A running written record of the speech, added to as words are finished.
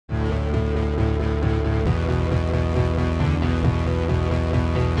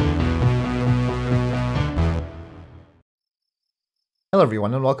Hello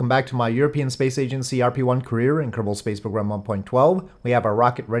everyone and welcome back to my European Space Agency RP-1 career in Kerbal Space Program 1.12. We have our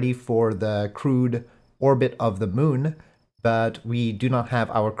rocket ready for the crewed orbit of the moon, but we do not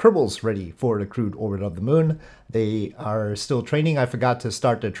have our Kerbals ready for the crewed orbit of the moon. They are still training. I forgot to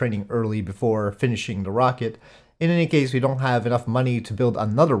start the training early before finishing the rocket. In any case, we don't have enough money to build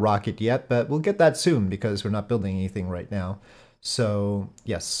another rocket yet, but we'll get that soon because we're not building anything right now. So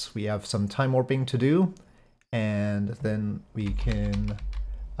yes, we have some time warping to do. And then we can,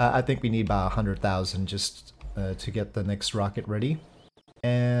 I think we need about 100,000 just to get the next rocket ready.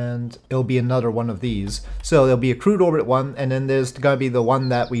 And it'll be another one of these. So there'll be a crewed orbit one, and then there's gonna be the one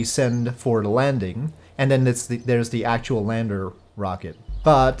that we send for the landing. And then there's the actual lander rocket.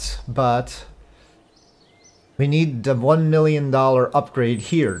 But, we need the $1 million upgrade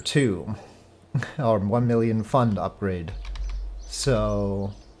here too. Or 1 million fund upgrade.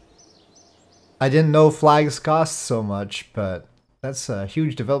 So I didn't know flags cost so much, but that's a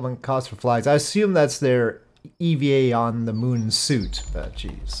huge development cost for flags. I assume that's their EVA on the moon suit, but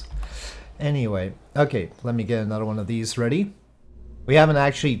jeez. Anyway, okay, let me get another one of these ready. We haven't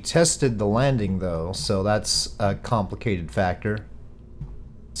actually tested the landing though, so that's a complicated factor.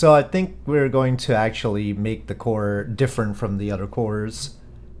 So I think we're going to actually make the core different from the other cores.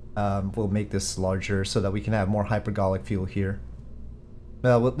 We'll make this larger so that we can have more hypergolic fuel here.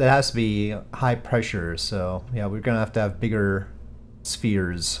 Well, it has to be high pressure, so yeah, we're gonna have to have bigger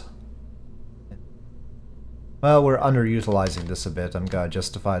spheres. Well, we're underutilizing this a bit. I'm gonna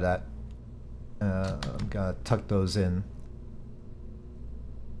justify that. I'm gonna tuck those in.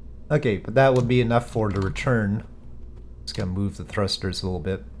 Okay, but that would be enough for the return. Just gonna move the thrusters a little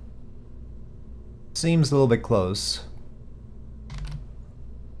bit. Seems a little bit close.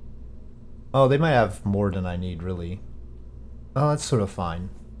 Oh, they might have more than I need, really. Oh, that's sort of fine.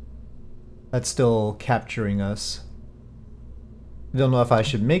 That's still capturing us. I don't know if I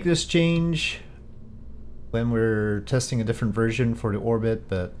should make this change when we're testing a different version for the orbit,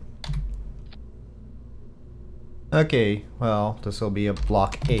 but... Okay, well, this will be a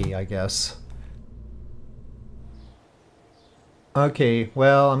block A, I guess. Okay,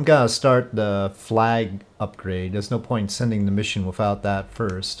 well, I'm gonna start the flag upgrade. There's no point sending the mission without that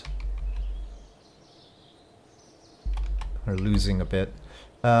first. Are losing a bit.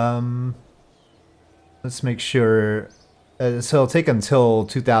 Let's make sure. So it'll take until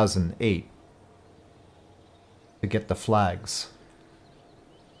 2008 to get the flags,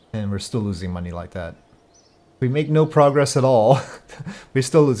 and we're still losing money like that. We make no progress at all. We're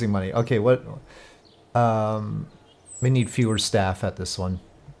still losing money. Okay, what? We need fewer staff at this one.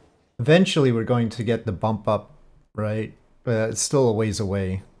 Eventually, we're going to get the bump up, right? But it's still a ways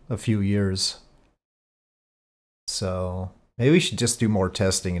away, a few years. So maybe we should just do more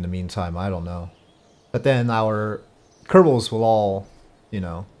testing in the meantime, I don't know. But then our Kerbals will all, you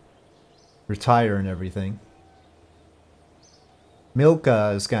know, retire and everything.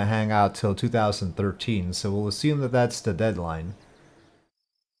 Milka is going to hang out till 2013, so we'll assume that that's the deadline.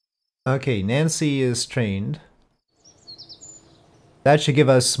 Okay, Nancy is trained. That should give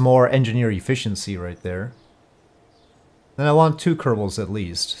us more engineer efficiency right there. And I want 2 Kerbals at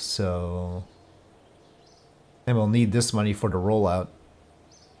least, so... And we'll need this money for the rollout.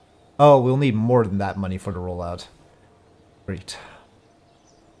 Oh, we'll need more than that money for the rollout. Great.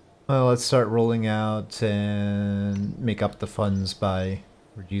 Well, let's start rolling out and make up the funds by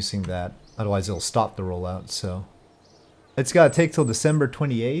reducing that. Otherwise, it'll stop the rollout, so... It's gotta take till December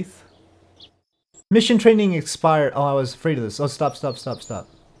 28th. Mission training expired. Oh, I was afraid of this. Oh, stop.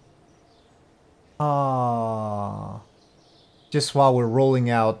 Ah. Just while we're rolling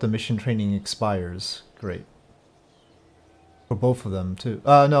out, the mission training expires. Great. For both of them, too.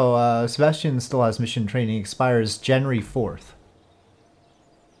 No, Sebastian still has mission training. Expires January 4th.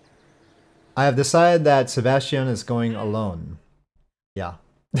 I have decided that Sebastian is going alone. Yeah.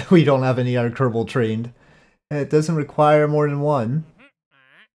 We don't have any other Kerbal trained. It doesn't require more than one.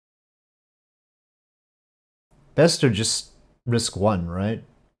 Best to just risk one, right?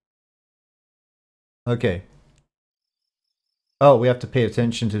 Okay. Oh, we have to pay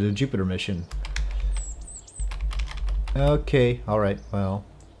attention to the Jupiter mission. Okay, alright, well.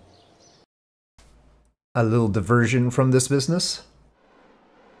 A little diversion from this business.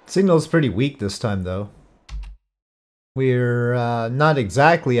 Signal's pretty weak this time, though. We're not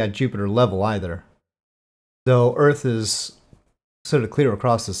exactly at Jupiter level either. Though Earth is sort of clear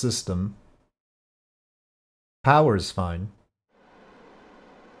across the system. Power's fine.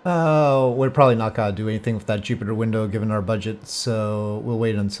 Oh, we're probably not gonna do anything with that Jupiter window given our budget, so we'll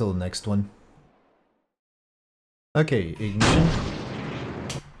wait until the next one. Okay, ignition.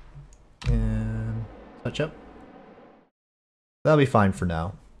 And touch up. That'll be fine for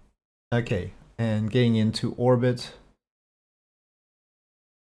now. Okay, and getting into orbit.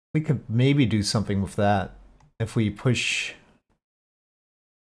 We could maybe do something with that if we push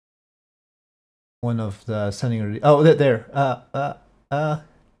one of the sending. Oh, there.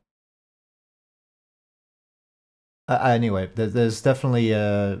 Anyway, there's definitely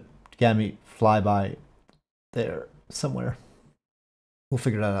a gamete flyby there somewhere. We'll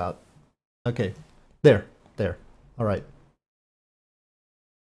figure that out. Okay, there. All right.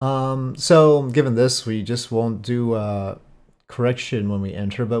 So given this, we just won't do correction when we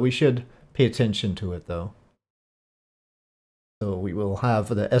enter, but we should pay attention to it though. So we will have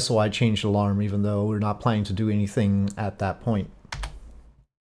the SOI change alarm, even though we're not planning to do anything at that point.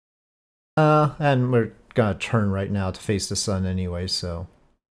 And we're gonna turn right now to face the sun anyway, so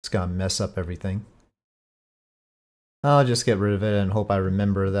it's gonna mess up everything. I'll just get rid of it and hope I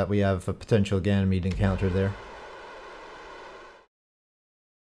remember that we have a potential Ganymede encounter there.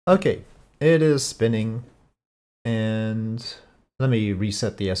 Okay, it is spinning, and let me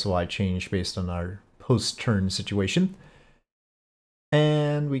reset the SOI change based on our post-turn situation.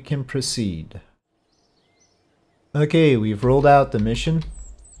 And we can proceed. Okay, we've rolled out the mission.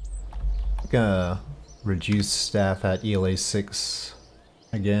 I'm gonna reduce staff at ELA 6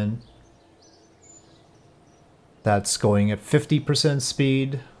 again. That's going at 50%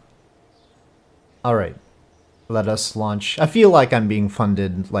 speed. Alright, let us launch. I feel like I'm being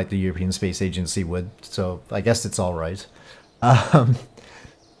funded like the European Space Agency would, so I guess it's alright.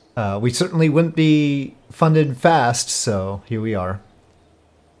 We certainly wouldn't be funded fast, so here we are.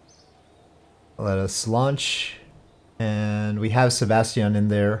 Let us launch, and we have Sebastian in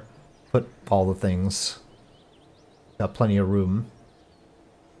there. Put all the things. Got plenty of room.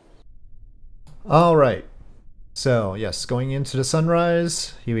 Alright. So, yes, going into the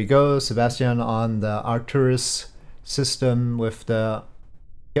sunrise. Here we go. Sebastian on the Arcturus system with the...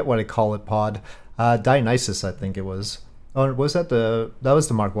 Get what I call it pod. Dionysus, I think it was. Oh, was that the... That was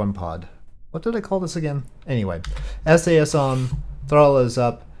the Mark 1 pod. What did I call this again? Anyway. SAS on. Throttle is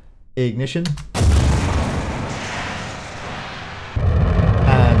up. Ignition.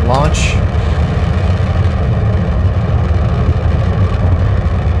 And launch.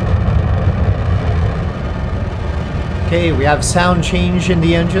 Okay, we have sound change in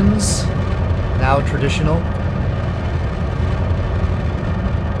the engines. Now traditional.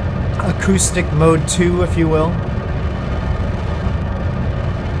 Acoustic mode 2, if you will.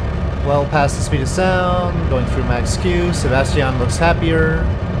 Well past the speed of sound, going through max Q. Sebastian looks happier.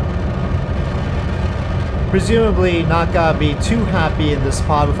 Presumably not gonna be too happy in this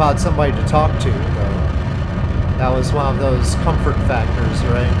pod without somebody to talk to, though. That was one of those comfort factors,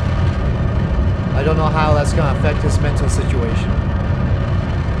 right? I don't know how that's gonna affect his mental situation.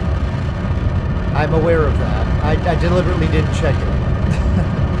 I'm aware of that. I deliberately didn't check it.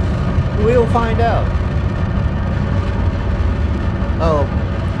 We'll find out. Oh,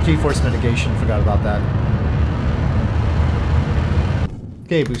 G-force mitigation, forgot about that.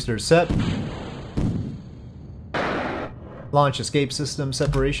 Okay, booster set. Launch escape system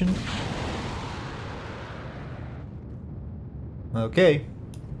separation. Okay.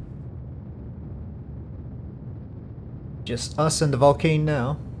 Just us and the volcano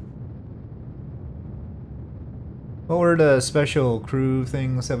now. What were the special crew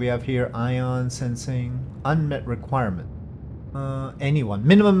things that we have here? Ion sensing. Unmet requirement. Anyone.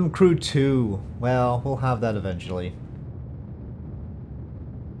 Minimum crew 2. Well, we'll have that eventually.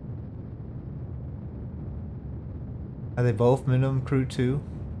 Are they both minimum crew 2?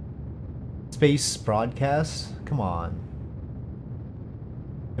 Space broadcast? Come on.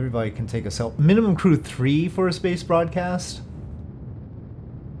 Everybody can take a self. Minimum crew 3 for a space broadcast?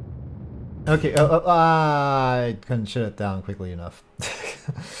 Okay, I couldn't shut it down quickly enough.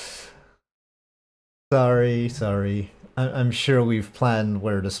 Sorry. I'm sure we've planned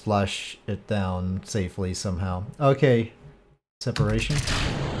where to splash it down safely somehow. Okay, separation.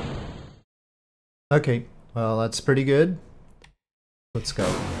 Okay, well that's pretty good. Let's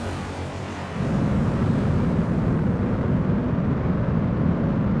go.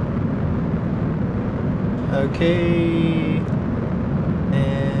 Okay,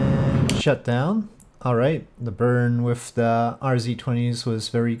 and shut down. Alright, the burn with the RZ-20s was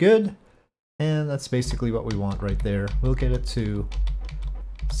very good, and that's basically what we want right there. We'll get it to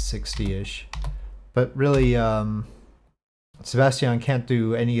 60-ish. But really, Sebastian can't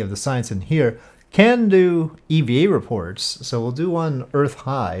do any of the science in here. Can do EVA reports, so we'll do one Earth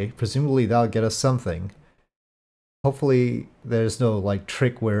high. Presumably that'll get us something. Hopefully there's no like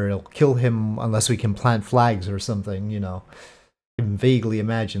trick where it'll kill him unless we can plant flags or something, you know. I can vaguely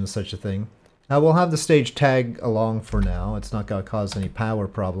imagine such a thing. We'll have the stage tag along for now. It's not going to cause any power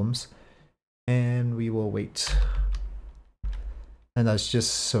problems. And we will wait. And that's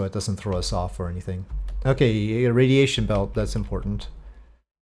just so it doesn't throw us off or anything. Okay, a radiation belt, that's important.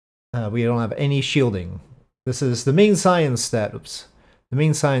 We don't have any shielding. This is the main science that, the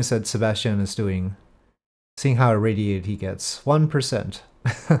main science that Sebastian is doing. Seeing how irradiated he gets. 1%.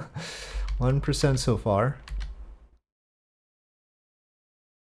 1% so far.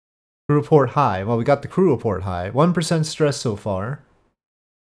 Crew report high. Well, we got the crew report high. 1% stress so far.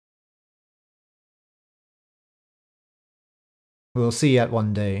 We'll see at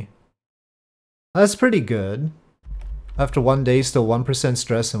 1 day. That's pretty good. After 1 day, still 1%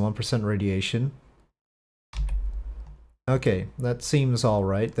 stress and 1% radiation. Okay, that seems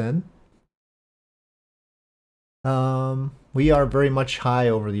alright then. We are very much high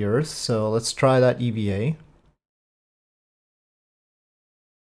over the Earth, so let's try that EVA.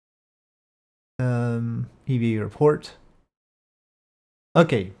 EVA report.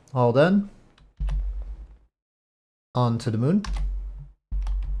 Okay, all done. On to the moon.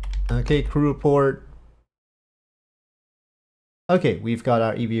 Okay, crew report. Okay, we've got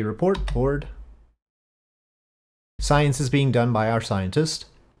our EVA report board. Science is being done by our scientist.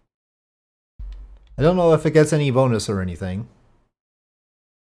 I don't know if it gets any bonus or anything.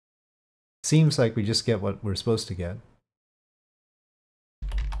 Seems like we just get what we're supposed to get.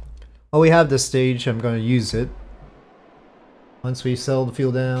 Well, we have this stage, I'm going to use it. Once we settle the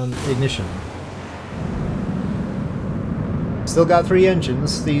fuel down, ignition. Still got 3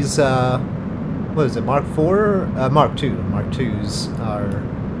 engines. These, what is it, Mark 4? Mark 2. Mark 2s are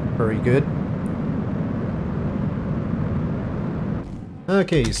very good.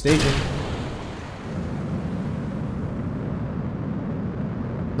 Okay, staging.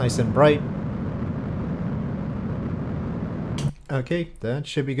 Nice and bright. Okay, that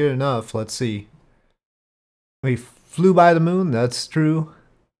should be good enough. Let's see. We flew by the moon, that's true.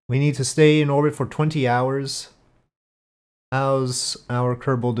 We need to stay in orbit for 20 hours. How's our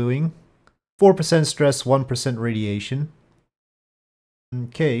Kerbal doing? 4% stress, 1% radiation.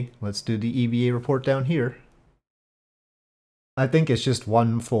 Okay, let's do the EVA report down here. I think it's just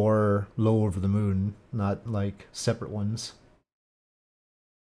one for low over the moon, not like separate ones.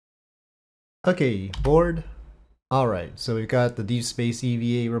 Okay, board. Alright, so we've got the deep space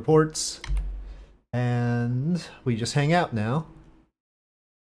EVA reports. And we just hang out now.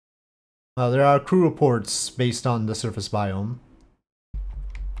 There are crew reports based on the surface biome.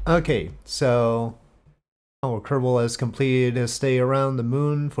 Okay, so our Kerbal has completed a stay around the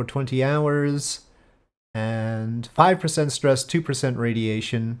moon for 20 hours. And 5% stress, 2%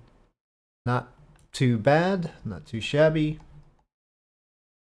 radiation. Not too bad, not too shabby.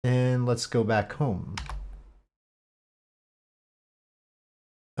 And let's go back home.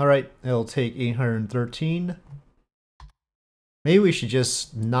 Alright, it'll take 813. Maybe we should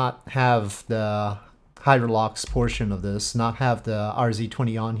just not have the Hydrolox portion of this, not have the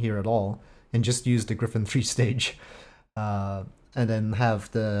RZ20 on here at all, and just use the Griffin 3 stage. And then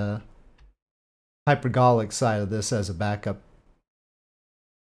have the hypergolic side of this as a backup.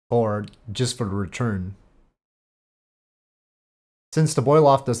 Or just for the return. Since the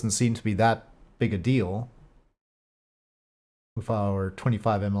boil-off doesn't seem to be that big a deal with our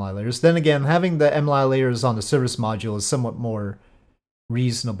 25 MLI layers. Then again, having the MLI layers on the service module is somewhat more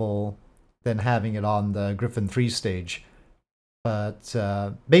reasonable than having it on the Griffin 3 stage. But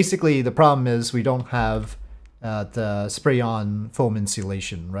basically the problem is we don't have the spray-on foam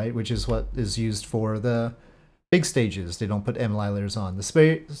insulation, right? Which is what is used for the big stages. They don't put MLI layers on.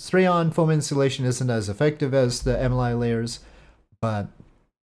 The spray-on foam insulation isn't as effective as the MLI layers, but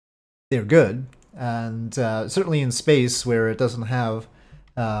they're good. And certainly in space, where it doesn't have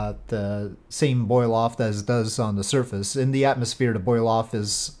the same boil-off as it does on the surface. In the atmosphere, the boil-off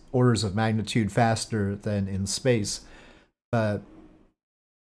is orders of magnitude faster than in space. But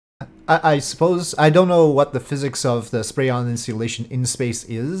I suppose, I don't know what the physics of the spray-on insulation in space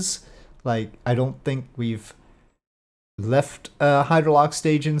is. Like, I don't think we've left a Hydrolox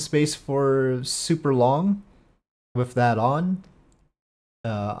stage in space for super long with that on.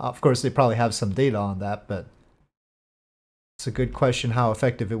 Of course, they probably have some data on that, but it's a good question how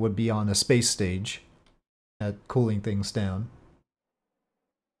effective it would be on a space stage at cooling things down.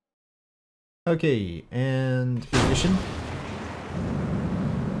 Okay, and ignition.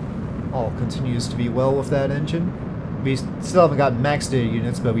 All continues to be well with that engine. We still haven't got max data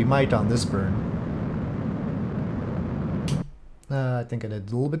units, but we might on this burn. I think I did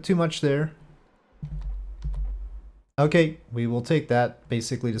a little bit too much there. Okay, we will take that,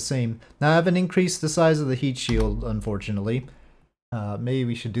 basically the same. Now I haven't increased the size of the heat shield, unfortunately. Maybe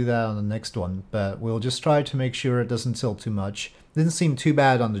we should do that on the next one, but we'll just try to make sure it doesn't tilt too much. Didn't seem too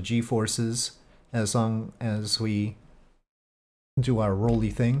bad on the G-forces, as long as we do our rolly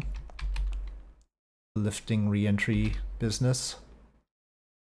thing. Lifting re-entry business.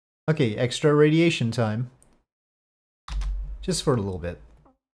 Okay, extra radiation time. Just for a little bit.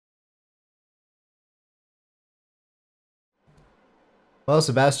 Well,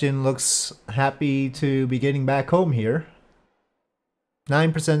 Sebastian looks happy to be getting back home here.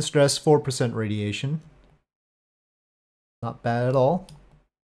 9% stress, 4% radiation. Not bad at all.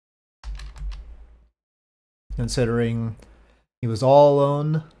 Considering he was all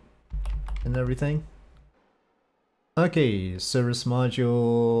alone and everything. Okay, service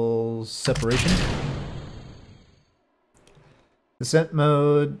module separation. Descent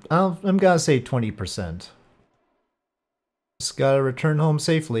mode, I'm gonna say 20%. Just gotta return home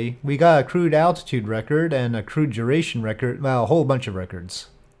safely. We got a crude altitude record and a crude duration record. Well, a whole bunch of records.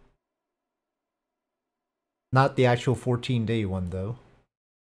 Not the actual 14-day one, though.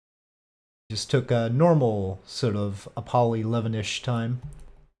 Just took a normal sort of Apollo 11-ish time.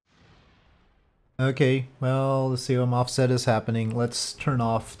 Okay, well, let's see what offset is happening. Let's turn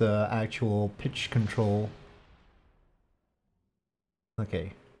off the actual pitch control.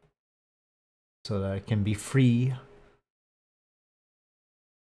 Okay. So that I can be free.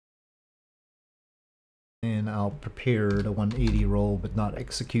 And I'll prepare the 180 roll, but not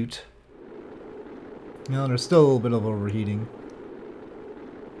execute. No, there's still a little bit of overheating.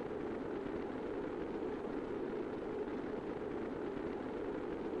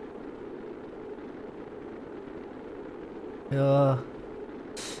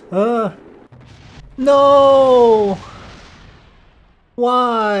 No!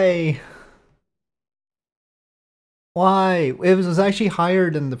 Why? Why? It was actually higher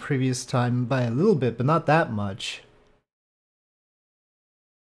than the previous time by a little bit, but not that much.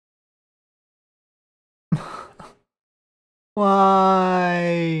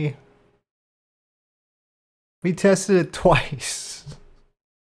 Why? We tested it twice.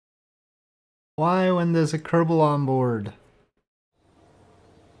 Why when there's a Kerbal on board?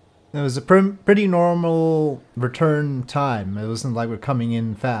 It was a pretty normal return time. It wasn't like we're coming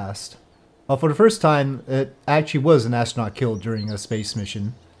in fast. Well, for the first time, it actually was an astronaut killed during a space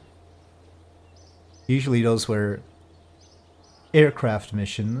mission. Usually those were aircraft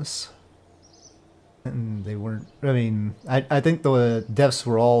missions. And they weren't... I mean, I think the deaths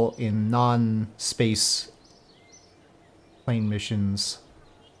were all in non-space plane missions.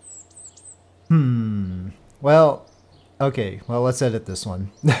 Well, okay. Well, let's edit this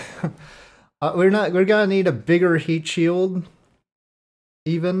one. We're gonna need a bigger heat shield.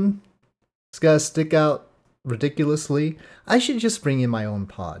 Even. It's gotta stick out ridiculously. I should just bring in my own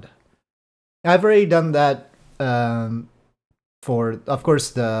pod. I've already done that for, of course,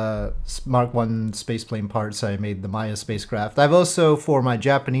 the Mark 1 spaceplane parts. I made the Maya spacecraft. I've also, for my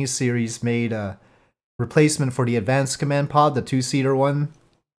Japanese series, made a replacement for the Advanced Command Pod, the 2-seater one.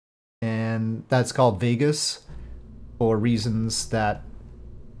 And that's called Vegas, for reasons that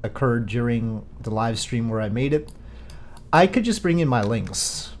occurred during the live stream where I made it. I could just bring in my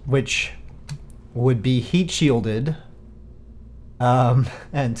Lynx, which would be heat shielded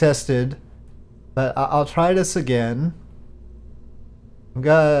and tested, but I'll try this again. I'm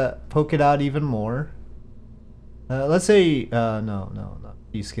gonna poke it out even more. Let's say no, not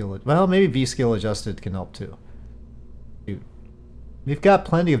V-scale. Well, maybe V-scale adjusted can help too. Dude, we've got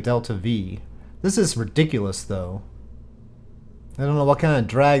plenty of delta V. This is ridiculous though. I don't know what kind of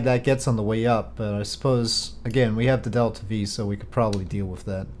drag that gets on the way up, but I suppose, again, we have the delta V, so we could probably deal with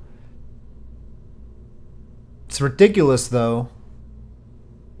that. It's ridiculous though.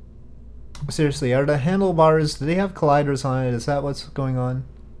 Seriously, are the handlebars, do they have colliders on it? Is that what's going on?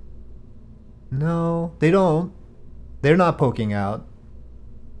 No, they don't. They're not poking out.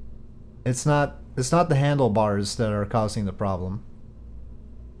 It's not the handlebars that are causing the problem.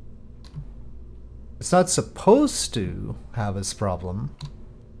 It's not supposed to have this problem.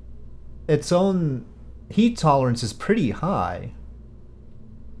 Its own heat tolerance is pretty high.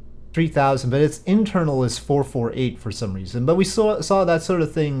 3000, but its internal is 448 for some reason. But we saw that sort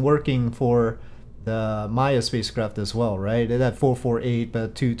of thing working for the Maya spacecraft as well, right? It had 448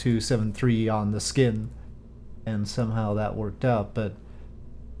 but 2273 on the skin, and somehow that worked out, but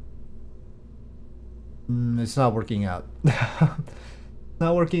it's not working out.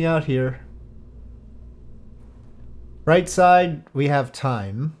 Not working out here. Right side, we have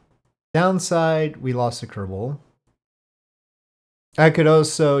time. Downside, we lost a Kerbal. I could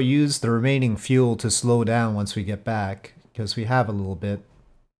also use the remaining fuel to slow down once we get back, because we have a little bit.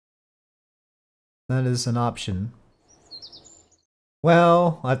 That is an option.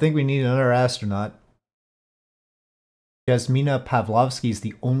 Well, I think we need another astronaut. Yasmina Pavlovsky is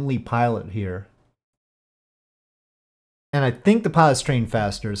the only pilot here. And I think the pilots train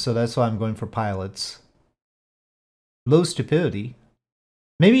faster, so that's why I'm going for pilots. Low stupidity.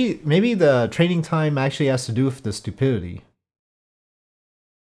 Maybe the training time actually has to do with the stupidity.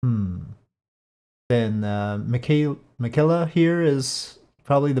 Then Michaela here is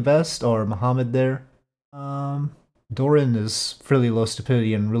probably the best, or Muhammad there. Doran is fairly low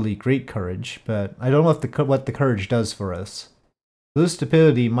stupidity and really great courage, but I don't know if what the courage does for us. Low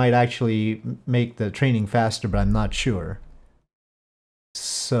stupidity might actually make the training faster, but I'm not sure.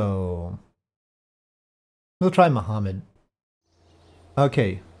 So we'll try Muhammad.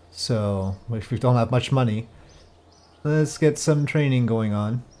 Okay, so if we don't have much money, let's get some training going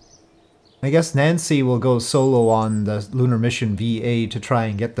on. I guess Nancy will go solo on the lunar mission VA to try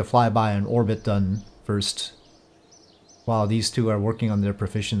and get the flyby and orbit done first, while these two are working on their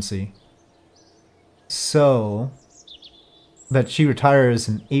proficiency. So, but she retires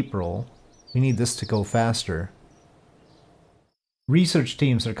in April. We need this to go faster. Research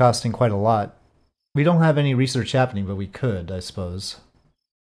teams are costing quite a lot. We don't have any research happening, but we could, I suppose.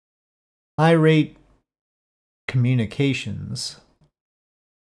 High rate communications.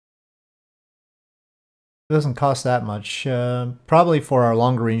 It doesn't cost that much. Probably for our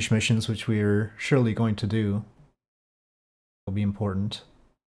longer range missions, which we're surely going to do, will be important.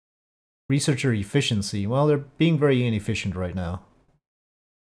 Researcher efficiency. Well, they're being very inefficient right now.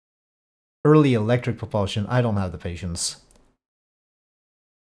 Early electric propulsion. I don't have the patience.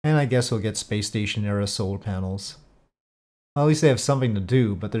 And I guess we'll get space station era solar panels. Well, at least they have something to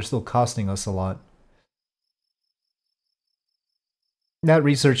do, but they're still costing us a lot. That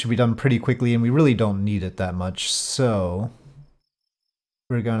research should be done pretty quickly, and we really don't need it that much, so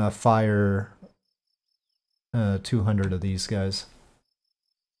we're gonna fire 200 of these guys.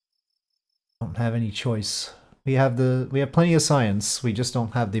 Don't have any choice. We have plenty of science. We just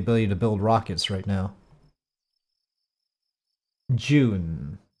don't have the ability to build rockets right now.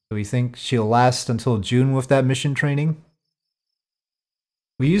 June. Do we think she'll last until June with that mission training?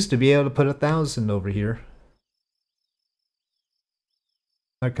 We used to be able to put 1,000 over here.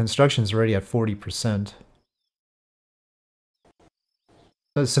 Our construction's already at 40%.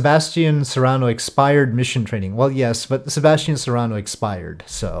 Sebastian Serrano expired mission training. Well, yes, but Sebastian Serrano expired,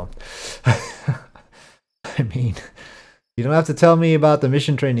 so... I mean, you don't have to tell me about the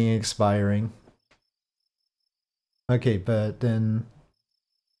mission training expiring. Okay, but then...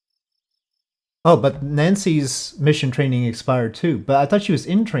 Oh, but Nancy's mission training expired too, but I thought she was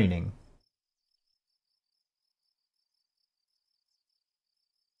in training.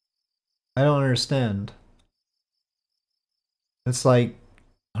 I don't understand. It's like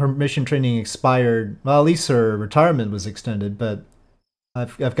her mission training expired. Well, at least her retirement was extended, but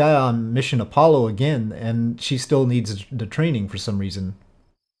I've got on Mission Apollo again, and she still needs the training for some reason.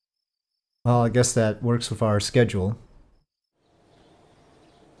 Well, I guess that works with our schedule.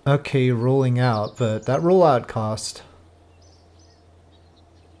 Okay, rolling out, but that rollout cost.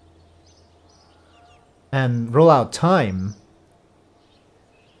 And rollout time.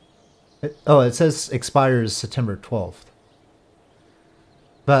 It says expires September 12th.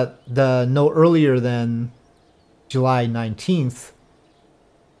 But the no earlier than July 19th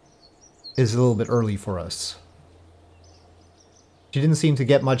is a little bit early for us. She didn't seem to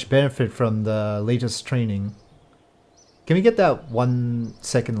get much benefit from the latest training. Can we get that 1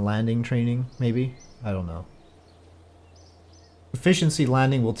 second landing training, maybe? I don't know. Efficiency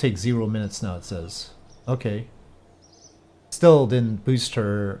landing will take 0 minutes now, it says. Okay. Still didn't boost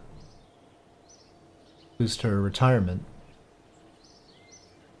her retirement.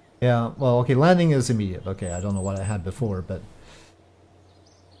 Yeah, well, okay, landing is immediate. Okay, I don't know what I had before, but...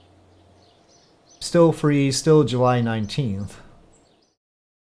 Still free, still July 19th.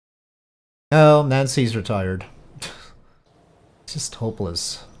 Oh, Nancy's retired. It's just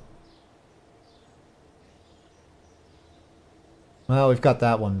hopeless. Well, we've got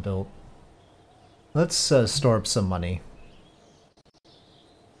that one built. Let's store up some money.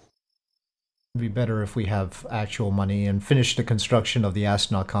 It'd be better if we have actual money and finish the construction of the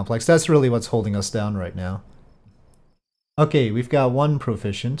astronaut complex. That's really what's holding us down right now. Okay, we've got 1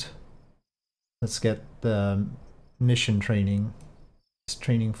 proficient. Let's get the mission training. It's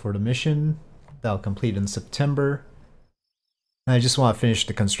training for the mission. That'll complete in September. And I just want to finish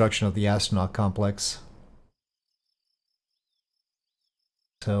the construction of the astronaut complex.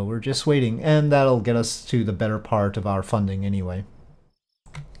 So we're just waiting, and that'll get us to the better part of our funding anyway.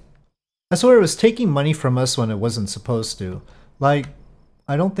 I swear it was taking money from us when it wasn't supposed to. Like,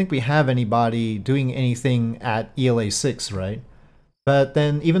 I don't think we have anybody doing anything at ELA 6, right? But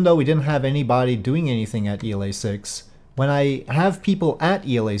then, even though we didn't have anybody doing anything at ELA 6, when I have people at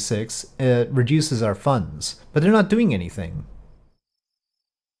ELA 6, it reduces our funds. But they're not doing anything.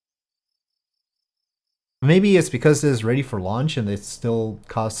 Maybe it's because it's ready for launch and it still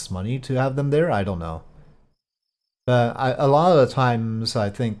costs money to have them there? I don't know. But a lot of the times I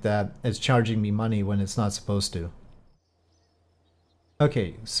think that it's charging me money when it's not supposed to.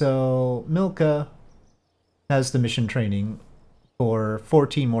 Okay, so Milka has the mission training for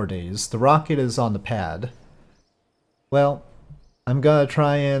 14 more days. The rocket is on the pad. Well, I'm gonna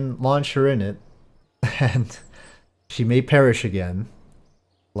try and launch her in it, and she may perish again,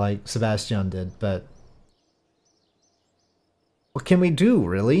 like Sebastian did, but what can we do,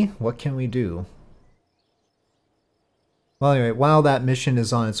 really? What can we do? Well, anyway, while that mission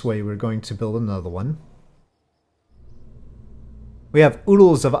is on its way, we're going to build another one. We have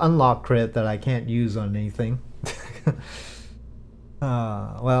oodles of unlock credit that I can't use on anything.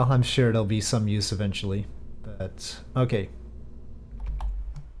 Well, I'm sure there'll be some use eventually, but okay.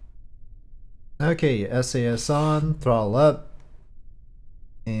 Okay, SAS on, throttle up,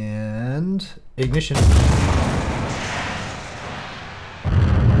 and ignition.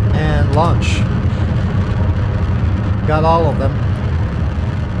 And launch. Got all of them.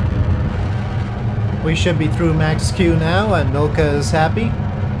 We should be through max Q now, and Milka is happy.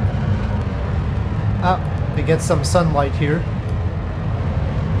 To get some sunlight here.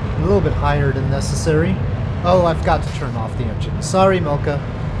 A little bit higher than necessary. Oh, I've got to turn off the engine. Sorry, Milka.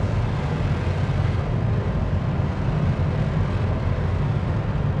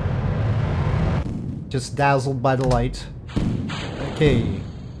 Just dazzled by the light. Okay.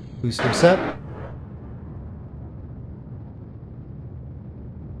 Booster set.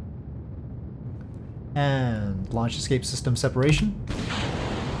 And launch escape system separation.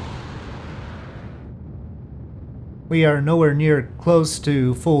 We are nowhere near close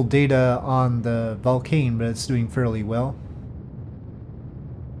to full data on the Vulcane, but it's doing fairly well.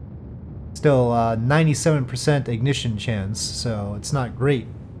 Still 97% ignition chance, so it's not great.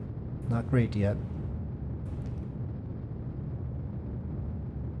 Not great yet.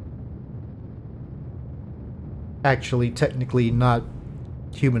 Actually, technically not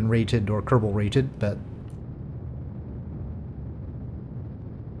human rated or Kerbal rated, but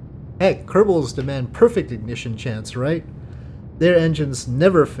heck, Kerbals demand perfect ignition chance, right? Their engines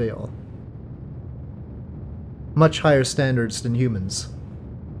never fail. Much higher standards than humans.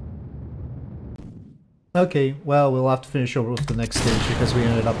 Okay, well, we'll have to finish over with the next stage because we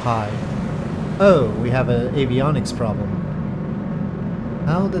ended up high. Oh, we have an avionics problem.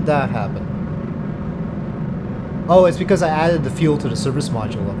 How did that happen? Oh, it's because I added the fuel to the service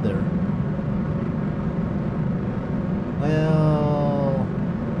module up there. Well,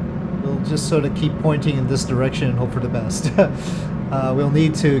 we'll just sort of keep pointing in this direction and hope for the best. We'll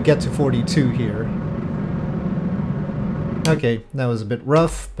need to get to 42 here. Okay, that was a bit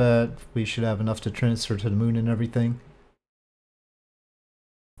rough, but we should have enough to transfer to the moon and everything.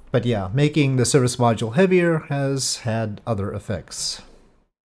 But yeah, making the service module heavier has had other effects.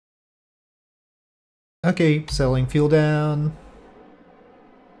 Okay, settling fuel down.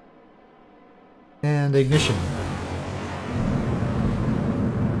 And ignition.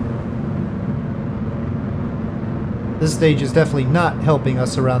 This stage is definitely not helping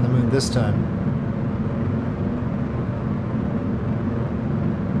us around the moon this time.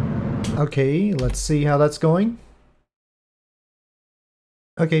 Okay, let's see how that's going.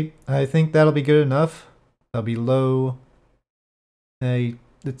 Okay, I think that'll be good enough. That'll be low.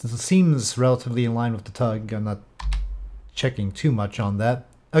 It seems relatively in line with the tug. I'm not checking too much on that.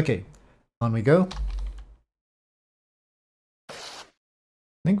 Okay, on we go. I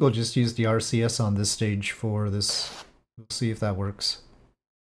think we'll just use the RCS on this stage for this. We'll see if that works.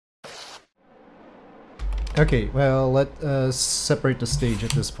 Okay, well, let us separate the stage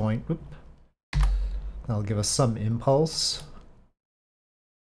at this point. Whoop. That'll give us some impulse.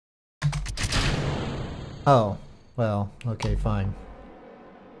 Oh, well, okay, fine.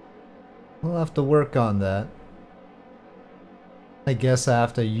 We'll have to work on that. I guess I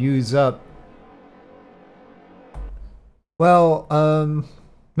have to use up... Well,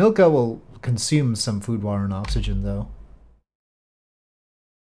 Milka will consume some food, water, and oxygen, though.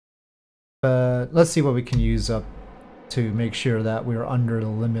 But let's see what we can use up to make sure that we're under the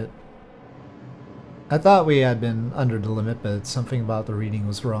limit. I thought we had been under the limit, but something about the reading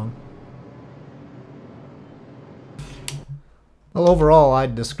was wrong. Well, overall,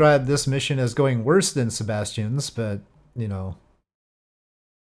 I'd describe this mission as going worse than Sebastian's, but, you know,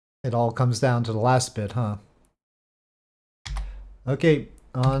 it all comes down to the last bit, huh? Okay,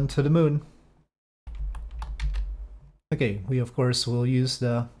 on to the moon. Okay, we of course will use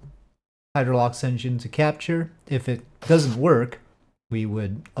the Hydrolox engine to capture. If it doesn't work, we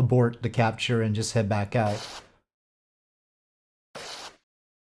would abort the capture and just head back out.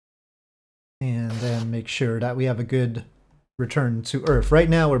 And then make sure that we have a good return to Earth. Right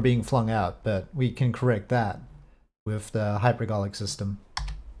now we're being flung out, but we can correct that with the hypergolic system.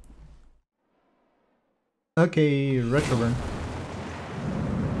 Okay, retroburn.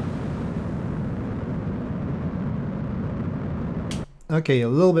 Okay, a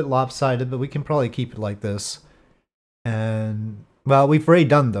little bit lopsided, but we can probably keep it like this. And, well, we've already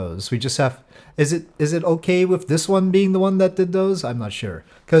done those. We just have... Is it okay with this one being the one that did those? I'm not sure.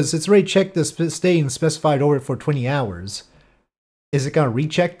 Because it's already checked the stay in specified orbit for 20 hours. Is it going to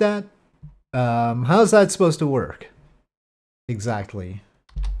recheck that? How's that supposed to work? Exactly.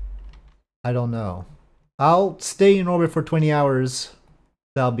 I don't know. I'll stay in orbit for 20 hours.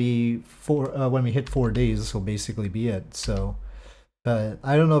 That'll be when we hit 4 days, this will basically be it. So, but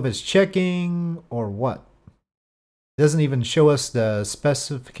I don't know if it's checking or what. It doesn't even show us the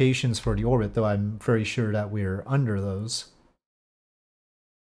specifications for the orbit, though I'm very sure that we're under those.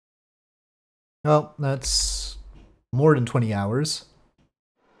 Well, that's more than 20 hours.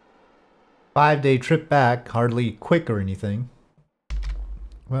 5-day trip back, hardly quick or anything.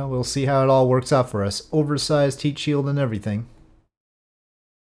 Well, we'll see how it all works out for us. Oversized heat shield and everything.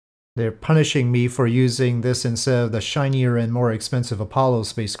 They're punishing me for using this instead of the shinier and more expensive Apollo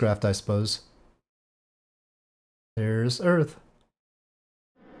spacecraft, I suppose. There's Earth.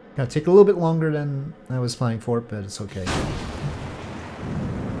 Gonna take a little bit longer than I was planning for, but it's okay.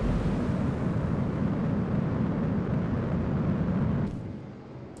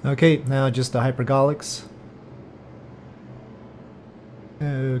 Okay, now just the hypergolics.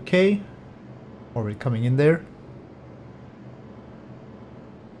 Okay. Orbit coming in there.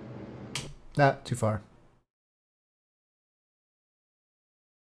 Ah, too far.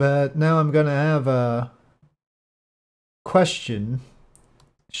 But now I'm gonna have a question.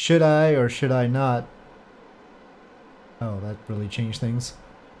 Should I or should I not? Oh, that really changed things.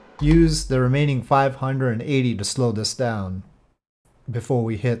 Use the remaining 580 to slow this down before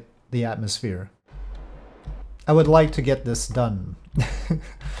we hit the atmosphere. I would like to get this done.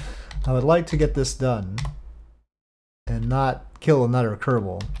 I would like to get this done and not kill another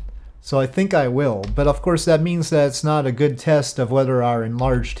Kerbal. So I think I will, but of course that means that it's not a good test of whether our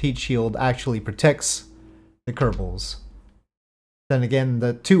enlarged heat shield actually protects the Kerbals. Then again,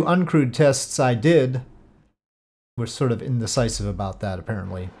 the 2 uncrewed tests I did were sort of indecisive about that,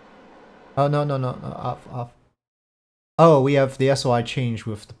 apparently. Oh, no, off. Oh, we have the SOI change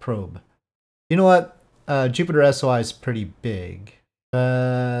with the probe. You know what? Jupiter SOI is pretty big.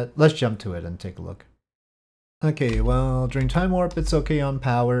 Let's jump to it and take a look. Okay, well, during time warp, it's okay on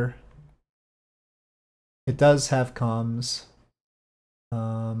power. It does have comms.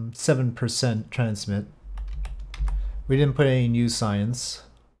 7% transmit. We didn't put any new science.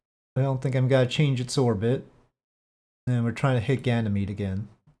 I don't think I'm gonna change its orbit. And we're trying to hit Ganymede again.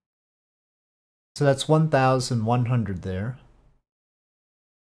 So that's 1,100 there.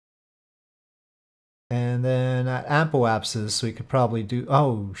 And then at apoapsis, we could probably do...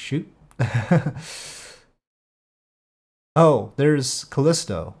 Oh, shoot. Oh, there's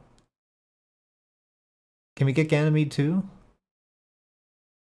Callisto. Can we get Ganymede too?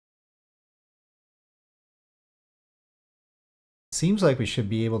 Seems like we should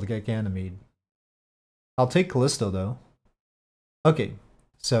be able to get Ganymede. I'll take Callisto though. Okay,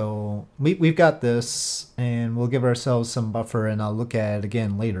 so we've got this, and we'll give ourselves some buffer, and I'll look at it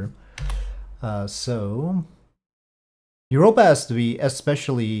again later. So Europa has to be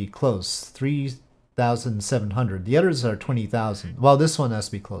especially close, 3,700. The others are 20,000. Well, this one has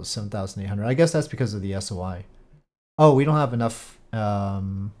to be close, 7,800. I guess that's because of the SOI. Oh, we don't have enough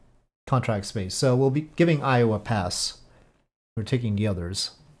contract space, so we'll be giving Iowa a pass. We're taking the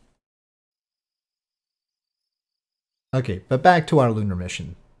others. Okay, but back to our lunar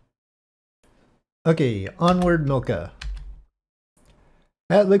mission. Okay, onward, Milka.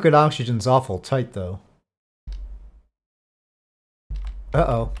 That liquid oxygen's awful tight, though.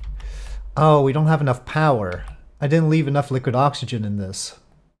 Uh-oh. Oh, we don't have enough power. I didn't leave enough liquid oxygen in this.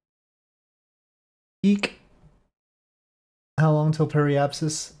 Eek. How long till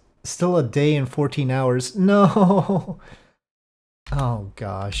periapsis? Still a day and 14 hours. No! Oh,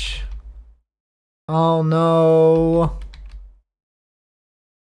 gosh. Oh, no!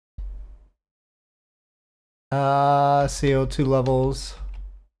 CO2 levels.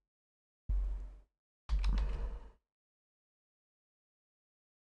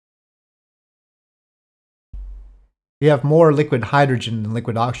 We have more liquid hydrogen than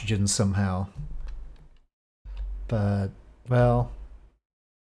liquid oxygen somehow. but, well,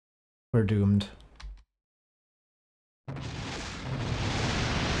 we're doomed.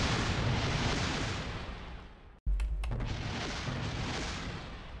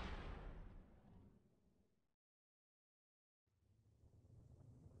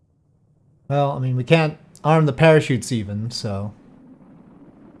 Well, I mean, we can't arm the parachutes even, so...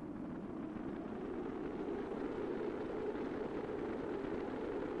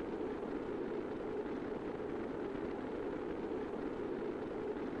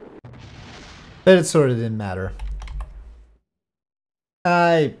 But it sort of didn't matter.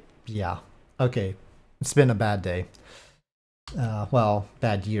 Yeah. Okay. It's been a bad day. Well,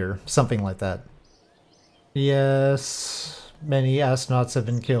 bad year. Something like that. Yes, many astronauts have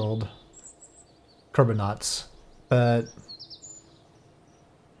been killed. Carbonauts. But...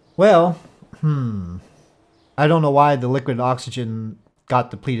 well, I don't know why the liquid oxygen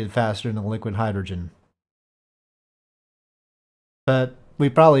got depleted faster than the liquid hydrogen. But we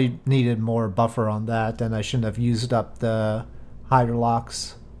probably needed more buffer on that, and I shouldn't have used up the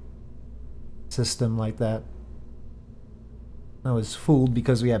hydrolox system like that. I was fooled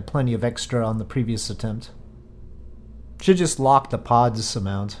because we had plenty of extra on the previous attempt. Should just lock the pods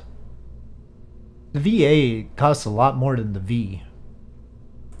amount. The VA costs a lot more than the V.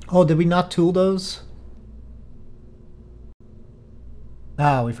 Oh, did we not tool those?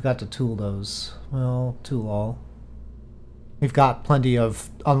 Ah, we forgot to tool those. Well, tool all. We've got plenty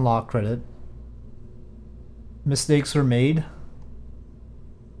of unlock credit. Mistakes were made.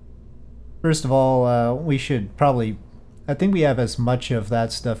 First of all, we should probably... I think we have as much of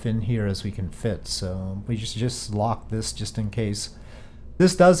that stuff in here as we can fit, so we should just lock this just in case.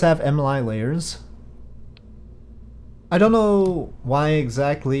 This does have MLI layers. I don't know why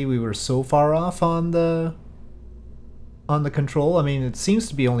exactly we were so far off on the control. I mean, it seems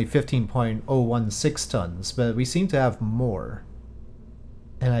to be only 15.016 tons, but we seem to have more.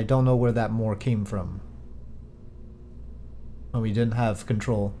 And I don't know where that more came from. Oh, we didn't have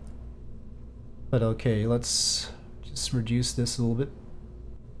control. But okay, let's just reduce this a little bit.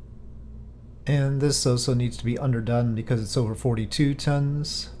 And this also needs to be underdone because it's over 42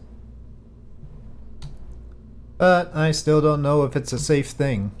 tons. But I still don't know if it's a safe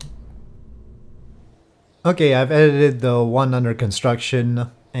thing. Okay, I've edited the one under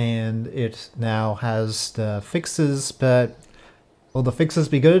construction, and it now has the fixes, but will the fixes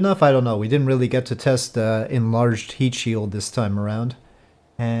be good enough? I don't know. We didn't really get to test the enlarged heat shield this time around.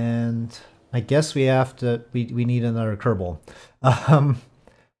 And I guess we have to, we need another Kerbal.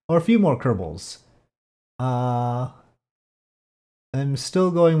 Or a few more Kerbals. I'm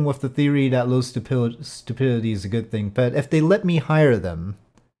still going with the theory that low stupidity is a good thing, but if they let me hire them,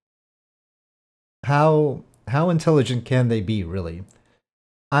 how intelligent can they be, really?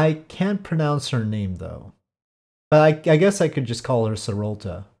 I can't pronounce her name, though. But I guess I could just call her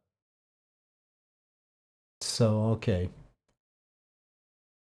Sarolta. So, okay.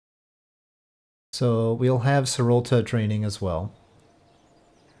 So, we'll have Sarolta training as well.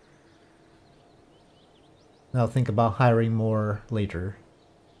 I'll think about hiring more later.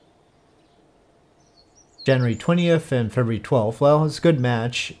 January 20th and February 12th. Well, it's a good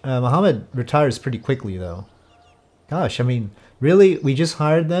match. Muhammad retires pretty quickly, though. Gosh, I mean, really? We just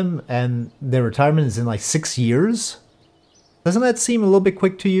hired them and their retirement is in like 6 years? Doesn't that seem a little bit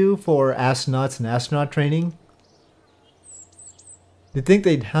quick to you for astronauts and astronaut training? You'd think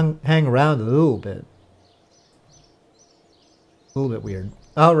they'd hang around a little bit. A little bit weird.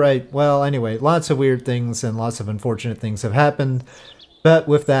 Alright, well, anyway, lots of weird things and lots of unfortunate things have happened. But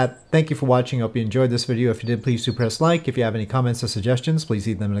with that, thank you for watching. I hope you enjoyed this video. If you did, please do press like. If you have any comments or suggestions, please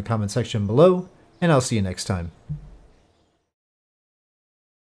leave them in the comment section below. And I'll see you next time.